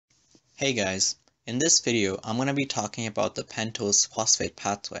Hey guys, in this video I'm going to be talking about the pentose phosphate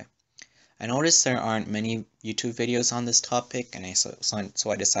pathway. I noticed there aren't many YouTube videos on this topic, and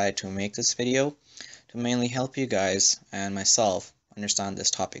so I decided to make this video to mainly help you guys and myself understand this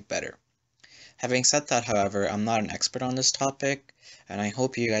topic better. Having said that, however, I'm not an expert on this topic, and I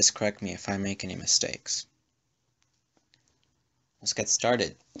hope you guys correct me if I make any mistakes. Let's get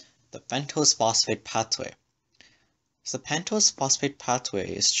started. The pentose phosphate pathway. So the pentose phosphate pathway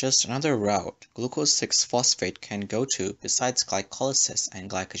is just another route glucose 6-phosphate can go to besides glycolysis and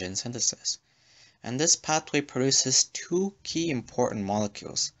glycogen synthesis. And this pathway produces two key important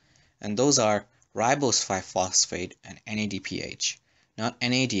molecules, and those are ribose-5-phosphate and NADPH. Not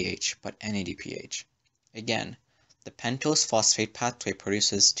NADH, but NADPH. Again, the pentose phosphate pathway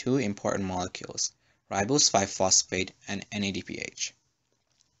produces two important molecules, ribose-5-phosphate and NADPH.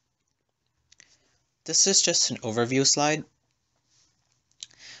 This is just an overview slide.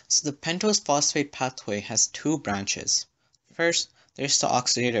 So the pentose phosphate pathway has two branches. First, there's the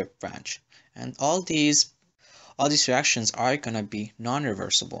oxidative branch, and all these reactions are going to be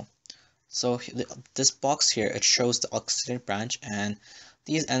non-reversible. So this box here, it shows the oxidative branch, and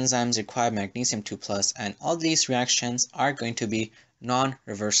these enzymes require magnesium 2+, and all these reactions are going to be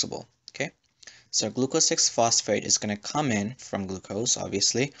non-reversible. Okay? So glucose 6-phosphate is going to come in from glucose,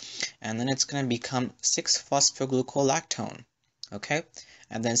 obviously, and then it's going to become 6-phosphoglucolactone, okay?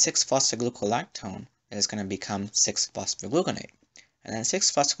 And then 6-phosphoglucolactone is going to become 6-phosphogluconate, and then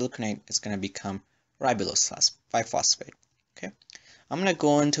 6-phosphogluconate is going to become ribulose 5-phosphate, okay? I'm going to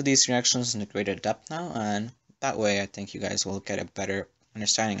go into these reactions in greater depth now, and that way I think you guys will get a better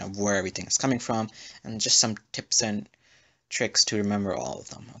understanding of where everything is coming from, and just some tips and tricks to remember all of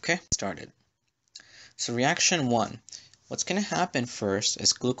them, okay? Started. So reaction 1, what's going to happen first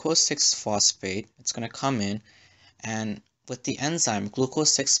is glucose 6-phosphate, it's going to come in, and with the enzyme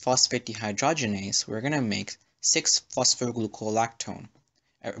glucose 6-phosphate dehydrogenase, we're going to make 6-phosphoglucolactone,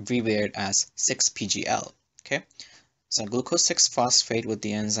 abbreviated as 6-PGL, okay? So glucose 6-phosphate with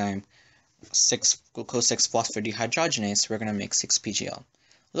the enzyme glucose 6-phosphate dehydrogenase, we're going to make 6-PGL.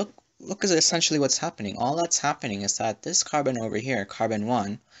 Look at essentially what's happening. All that's happening is that this carbon over here, carbon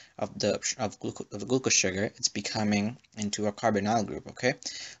 1 of the glucose sugar, it's becoming into a carbonyl group, okay?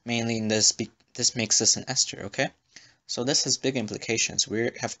 Mainly in this makes this an ester, okay? So this has big implications.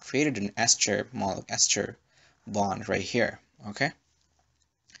 We have created an ester bond right here, okay?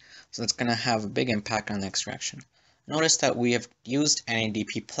 So it's going to have a big impact on the next reaction. Notice that we have used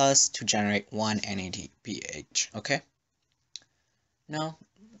NADP plus to generate one NADPH, okay? Now,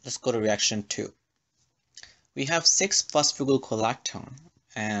 let's go to reaction 2. We have 6-phosphoglucolactone,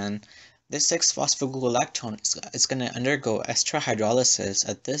 and this 6-phosphoglucolactone is going to undergo ester hydrolysis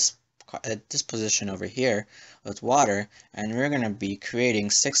at this position over here with water, and we're going to be creating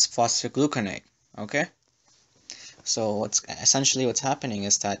 6-phosphogluconate, okay? So essentially what's happening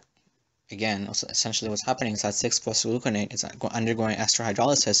is that 6-phosphogluconate is undergoing ester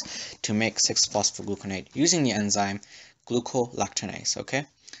hydrolysis to make 6-phosphogluconate using the enzyme glucolactonase, okay?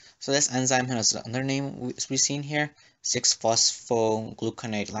 So this enzyme has another name we've seen here,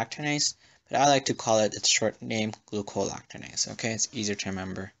 6-phosphogluconate lactonase, but I like to call it its short name glucolactonase, okay? It's easier to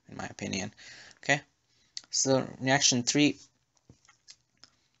remember in my opinion, okay? So reaction 3,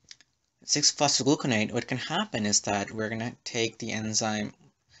 6-phosphogluconate, what can happen is that we're going to take the enzyme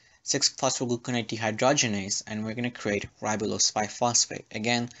 6-phosphogluconate dehydrogenase and we're going to create ribulose 5-phosphate.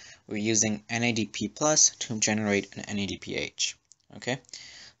 Again, we're using NADP plus to generate an NADPH, okay?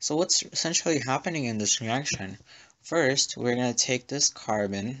 So what's essentially happening in this reaction? First, we're going to take this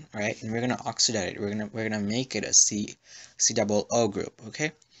carbon, right, and we're going to oxidize it. We're going to make it a C-double-O group,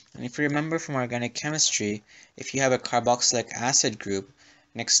 okay? And if you remember from organic chemistry, if you have a carboxylic acid group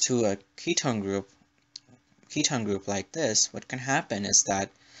next to a ketone group like this, what can happen is that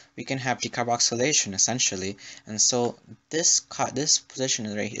we can have decarboxylation essentially, and so this position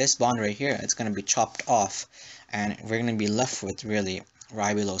this bond right here, it's going to be chopped off, and we're going to be left with really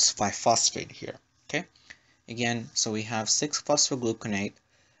ribulose 5-phosphate here, okay? Again, so we have 6-phosphogluconate,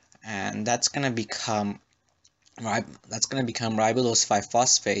 and that's going to become ribulose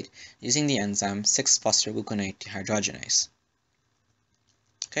 5-phosphate using the enzyme 6-phosphogluconate dehydrogenase.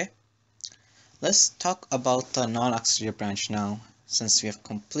 Okay? Let's talk about the non-oxidative branch now, since we have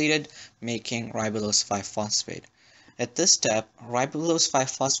completed making ribulose 5-phosphate. At this step, ribulose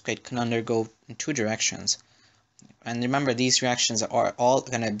 5-phosphate can undergo in two directions. And remember, these reactions are all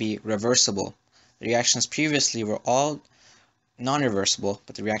going to be reversible. The reactions previously were all non-reversible,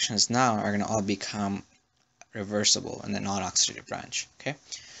 but the reactions now are going to all become reversible in the non-oxidative branch. Okay,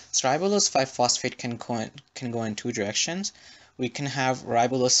 so ribulose 5-phosphate can go in two directions. we can have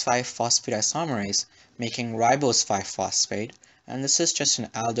ribulose 5-phosphate isomerase making ribose 5-phosphate, and this is just an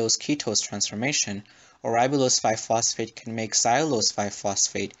aldose-ketose transformation, or ribulose 5-phosphate can make xylulose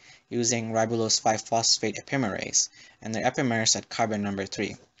 5-phosphate using ribulose 5-phosphate epimerase, and they're epimers at carbon number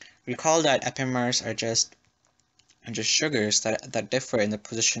 3. Recall that epimers are just sugars that differ in the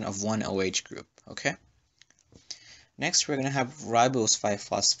position of one OH group, okay? Next, we're going to have ribose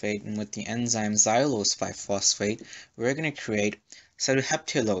 5-phosphate, and with the enzyme xylulose 5-phosphate, we're going to create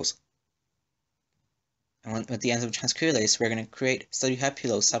cellulose. And with the enzyme transketolase, we're going to create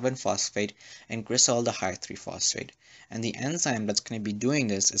cellulose 7-phosphate and glyceraldehyde 3-phosphate. And the enzyme that's going to be doing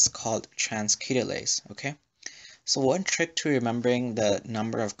this is called transketolase, okay? So one trick to remembering the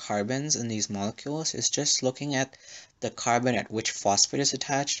number of carbons in these molecules is just looking at the carbon at which phosphate is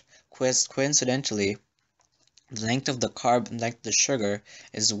attached. Coincidentally, the length of the sugar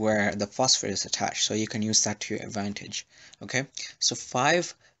is where the phosphate is attached, so you can use that to your advantage. Okay, so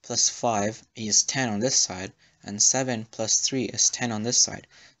 5 plus 5 is 10 on this side, and 7 plus 3 is 10 on this side.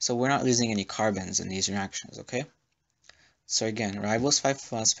 So we're not losing any carbons in these reactions, okay? So again, ribose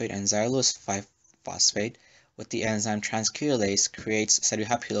 5-phosphate and xylulose 5-phosphate with the enzyme transketolase creates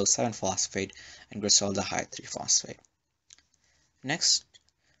cellulose 7-phosphate and glyceraldehyde 3-phosphate. Next,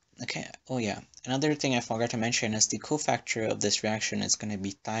 okay, oh yeah, another thing I forgot to mention is the cofactor of this reaction is going to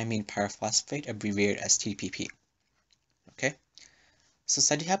be thiamine pyrophosphate, abbreviated as TPP. Okay, so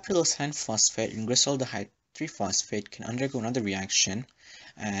cellulose 7-phosphate and glyceraldehyde 3-phosphate can undergo another reaction,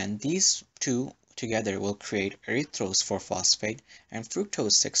 and these two together will create erythose-4-phosphate and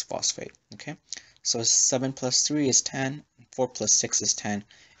fructose 6-phosphate. Okay, so 7 plus 3 is 10, 4 plus 6 is 10.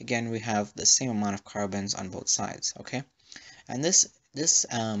 Again, we have the same amount of carbons on both sides. Okay, and this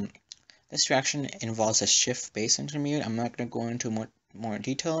reaction involves a Schiff base intermediate. I'm not going to go into more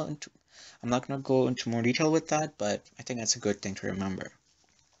detail. I'm not going to go into more detail with that, but I think that's a good thing to remember.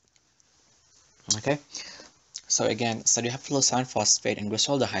 Okay, so again, cellulose 7-phosphate and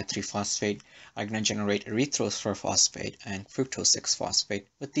glyceraldehyde 3-phosphate are going to generate erythose-4-phosphate and fructose 6-phosphate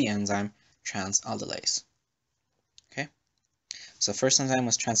with the enzyme transaldolase. Okay, so first enzyme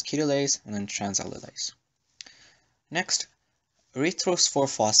was transketolase and then transaldolase. Next,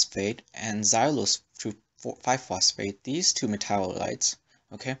 erythose-4-phosphate and xylulose 5-phosphate, these two metabolites,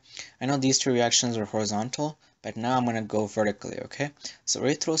 okay? I know these two reactions are horizontal, but now I'm going to go vertically, okay? So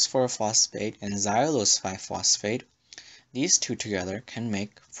erythose-4-phosphate and xylulose 5-phosphate, these two together can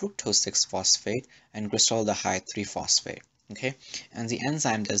make fructose 6-phosphate and glyceraldehyde 3-phosphate, okay? And the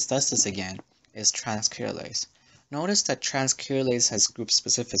enzyme that does this again is transketolase. Notice that transketolase has group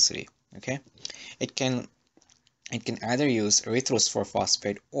specificity, okay? It can either use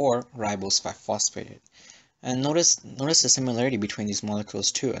erythose-4-phosphate or ribose 5-phosphate. And notice the similarity between these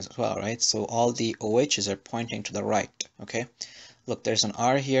molecules too as well, right? So all the OHs are pointing to the right, okay? Look, there's an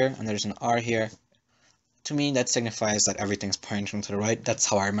R here and there's an R here. To me, that signifies that everything's pointing to the right. That's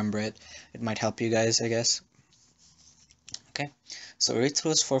how I remember it. It might help you guys, I guess. Okay, so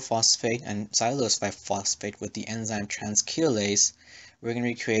erythose-4-phosphate and xylulose 5-phosphate with the enzyme transketolase, we're going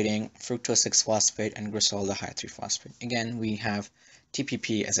to be creating fructose 6-phosphate and glyceraldehyde 3-phosphate. Again, we have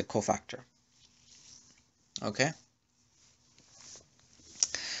TPP as a cofactor. Okay.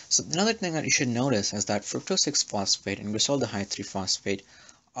 So another thing that you should notice is that fructose 6-phosphate and glyceraldehyde 3-phosphate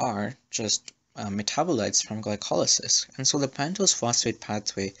are just metabolites from glycolysis. And so the pentose phosphate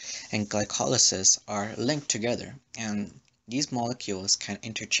pathway and glycolysis are linked together. And these molecules can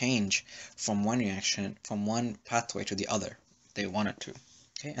interchange from one reaction, from one pathway to the other. They wanted to,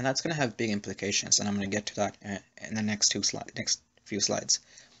 okay, and that's going to have big implications, and I'm going to get to that in the next few slides.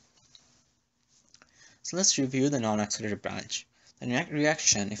 So let's review the non-oxidative branch. The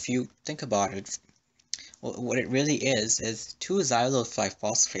reaction, if you think about it, well, what it really is 2 xylulose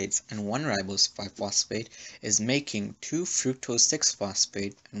 5-phosphates and 1 ribose 5-phosphate is making 2 fructose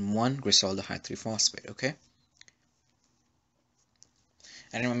 6-phosphate and 1 glyceraldehyde 3-phosphate, okay?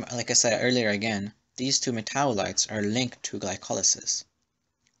 And remember, like I said earlier again, these two metabolites are linked to glycolysis.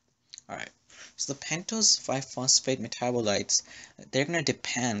 Alright, so the pentose 5-phosphate metabolites, they're going to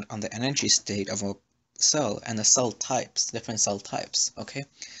depend on the energy state of a cell and the cell types, different cell types, okay?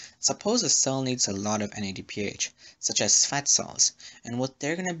 Suppose a cell needs a lot of NADPH, such as fat cells, and what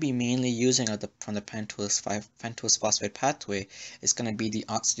they're going to be mainly using from the pentose phosphate pathway is going to be the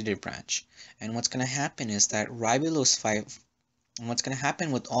oxidative branch. And what's going to happen is that what's going to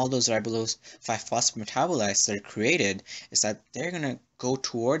happen with all those ribulose 5-phosphate metabolites that are created is that they're going to go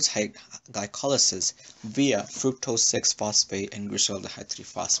towards glycolysis via fructose 6-phosphate and glyceraldehyde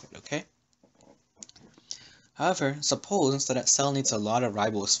 3-phosphate, okay? However, suppose that a cell needs a lot of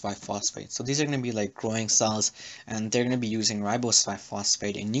ribose-5-phosphate. So these are going to be like growing cells, and they're going to be using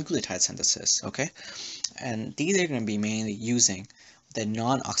ribose-5-phosphate in nucleotide synthesis, okay? And these are going to be mainly using the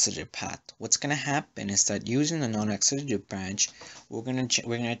non-oxidative path. What's going to happen is that using the non-oxidative branch, we're going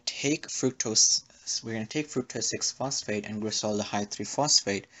to take fructose 6-phosphate and glyceraldehyde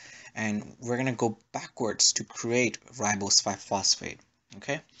 3-phosphate, and we're going to go backwards to create ribose-5-phosphate,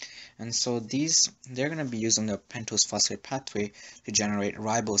 okay? And so they're going to be using the pentose phosphate pathway to generate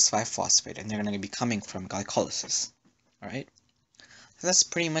ribose-5-phosphate, and they're going to be coming from glycolysis. All right. So that's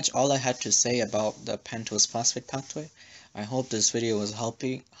pretty much all I had to say about the pentose phosphate pathway. I hope this video was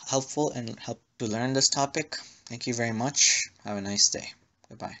helpful and helped to learn this topic. Thank you very much. Have a nice day.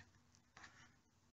 Goodbye.